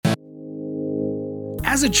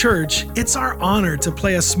As a church, it's our honor to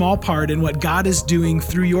play a small part in what God is doing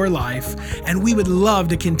through your life, and we would love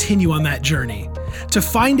to continue on that journey. To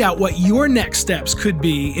find out what your next steps could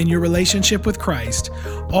be in your relationship with Christ,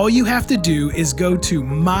 all you have to do is go to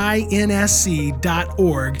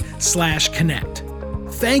mynsc.org/connect.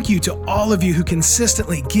 Thank you to all of you who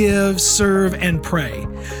consistently give, serve, and pray.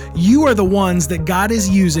 You are the ones that God is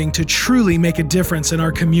using to truly make a difference in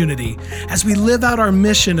our community as we live out our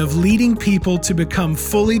mission of leading people to become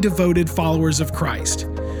fully devoted followers of Christ.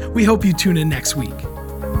 We hope you tune in next week.